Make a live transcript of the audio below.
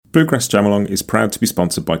Bluegrass Jamalong is proud to be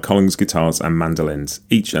sponsored by Collins Guitars and Mandolins,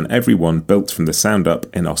 each and every one built from the sound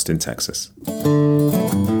up in Austin, Texas.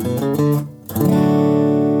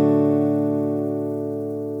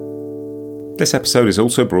 This episode is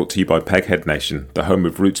also brought to you by Peghead Nation, the home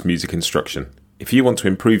of roots music instruction. If you want to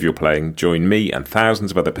improve your playing, join me and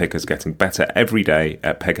thousands of other pickers getting better every day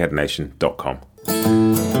at pegheadnation.com.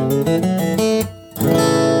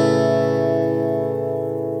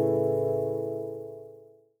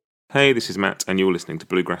 Hey, this is Matt, and you're listening to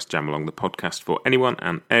Bluegrass Jamalong, the podcast for anyone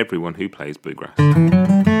and everyone who plays bluegrass.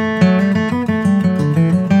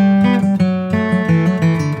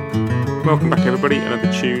 Welcome back, everybody. Another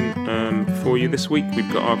tune for you this week. We've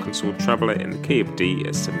got Arkansas Traveller in the key of D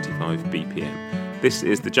at 75 BPM. This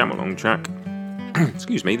is the Jamalong track.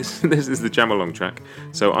 Excuse me, this is the Jamalong track.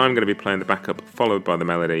 So I'm going to be playing the backup, followed by the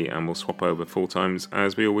melody, and we'll swap over 4 times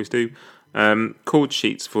as we always do. Chord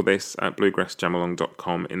sheets for this at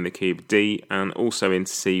bluegrassjamalong.com in the key of D, and also in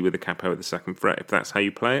C with a capo at the 2nd fret. If that's how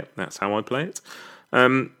you play it, that's how I play it.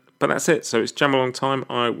 But that's it. So it's Jamalong time.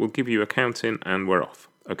 I will give you a count in, and we're off.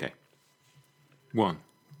 Okay. 1,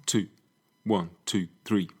 2, 1, 2,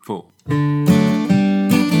 3, 4.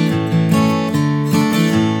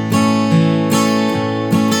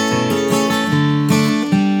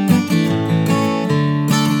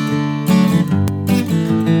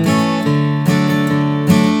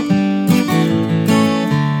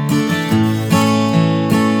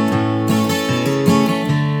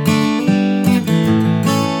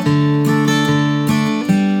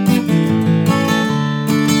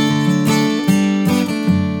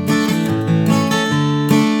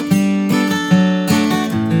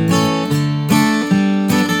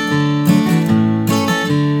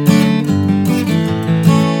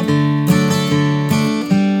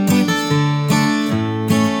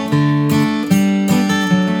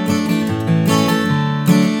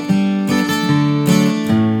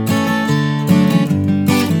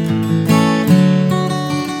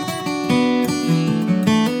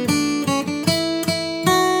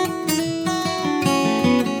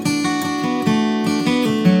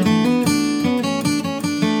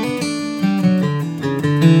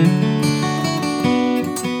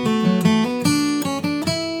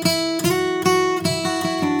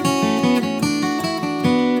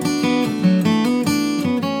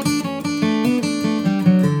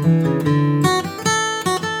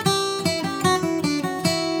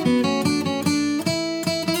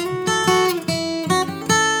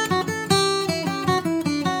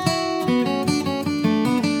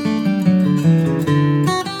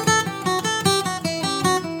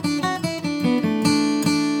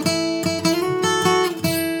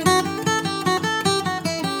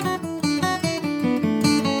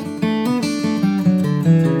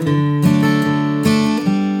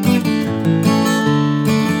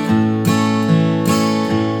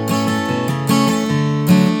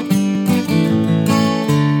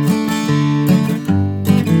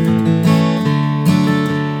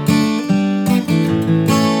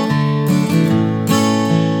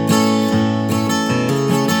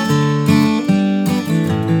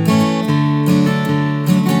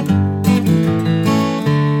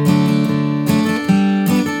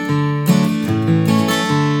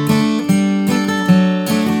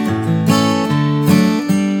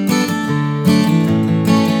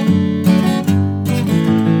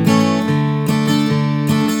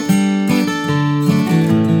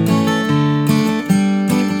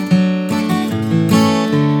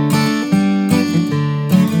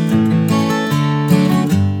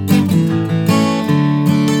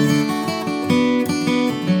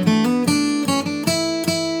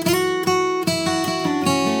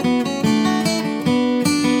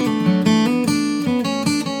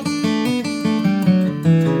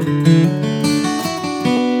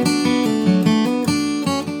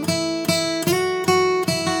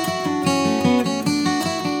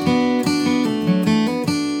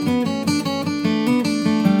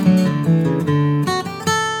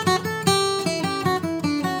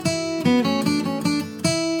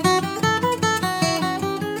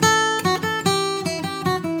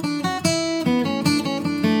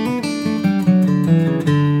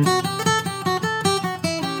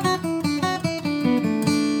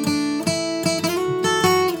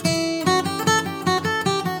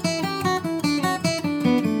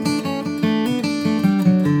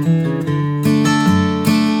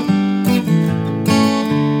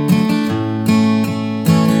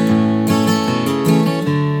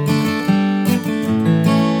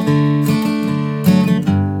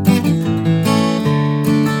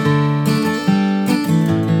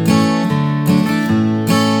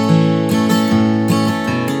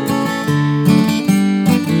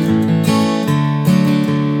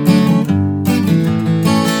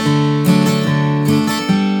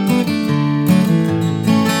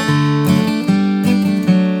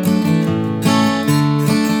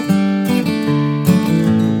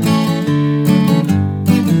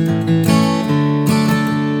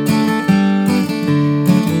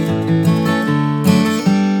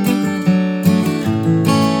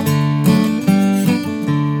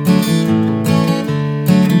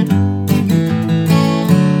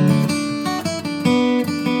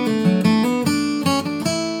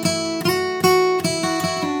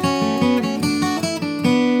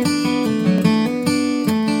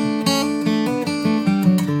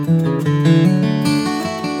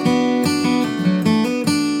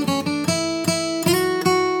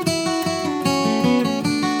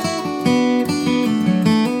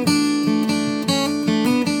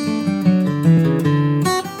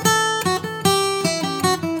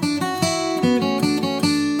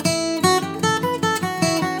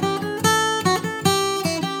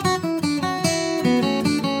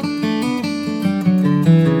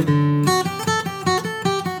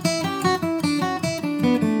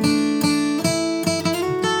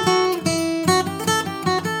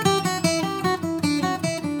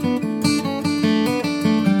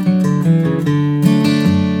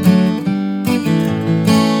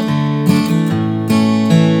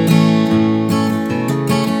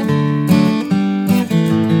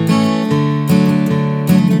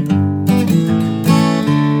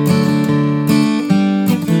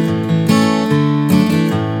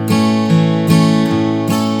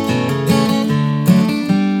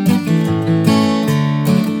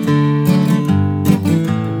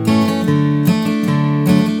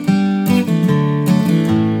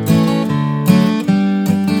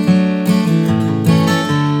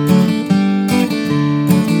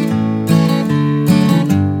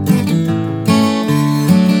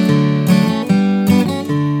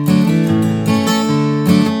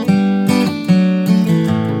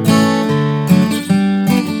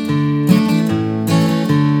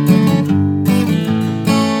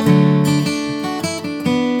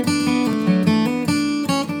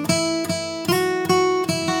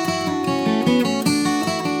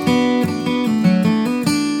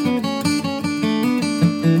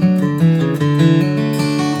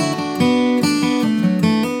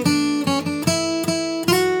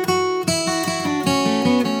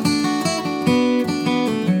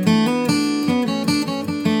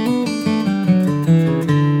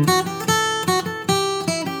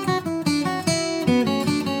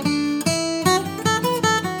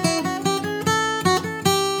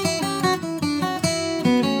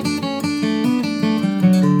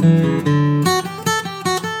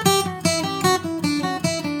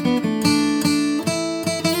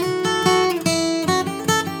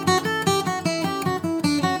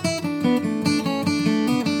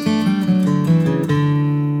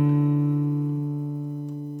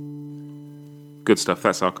 Good stuff.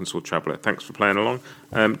 That's Arkansas Traveller. Thanks for playing along.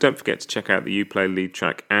 Don't forget to check out the Uplay lead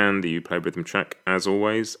track and the Uplay rhythm track, as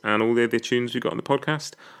always, and all the other tunes we've got on the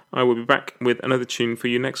podcast. I will be back with another tune for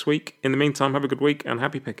you next week. In the meantime, have a good week and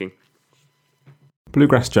happy picking.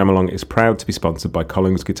 Bluegrass Jam-Along is proud to be sponsored by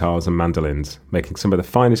Collings Guitars and Mandolins, making some of the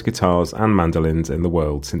finest guitars and mandolins in the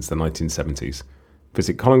world since the 1970s.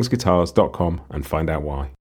 Visit collingsguitars.com and find out why.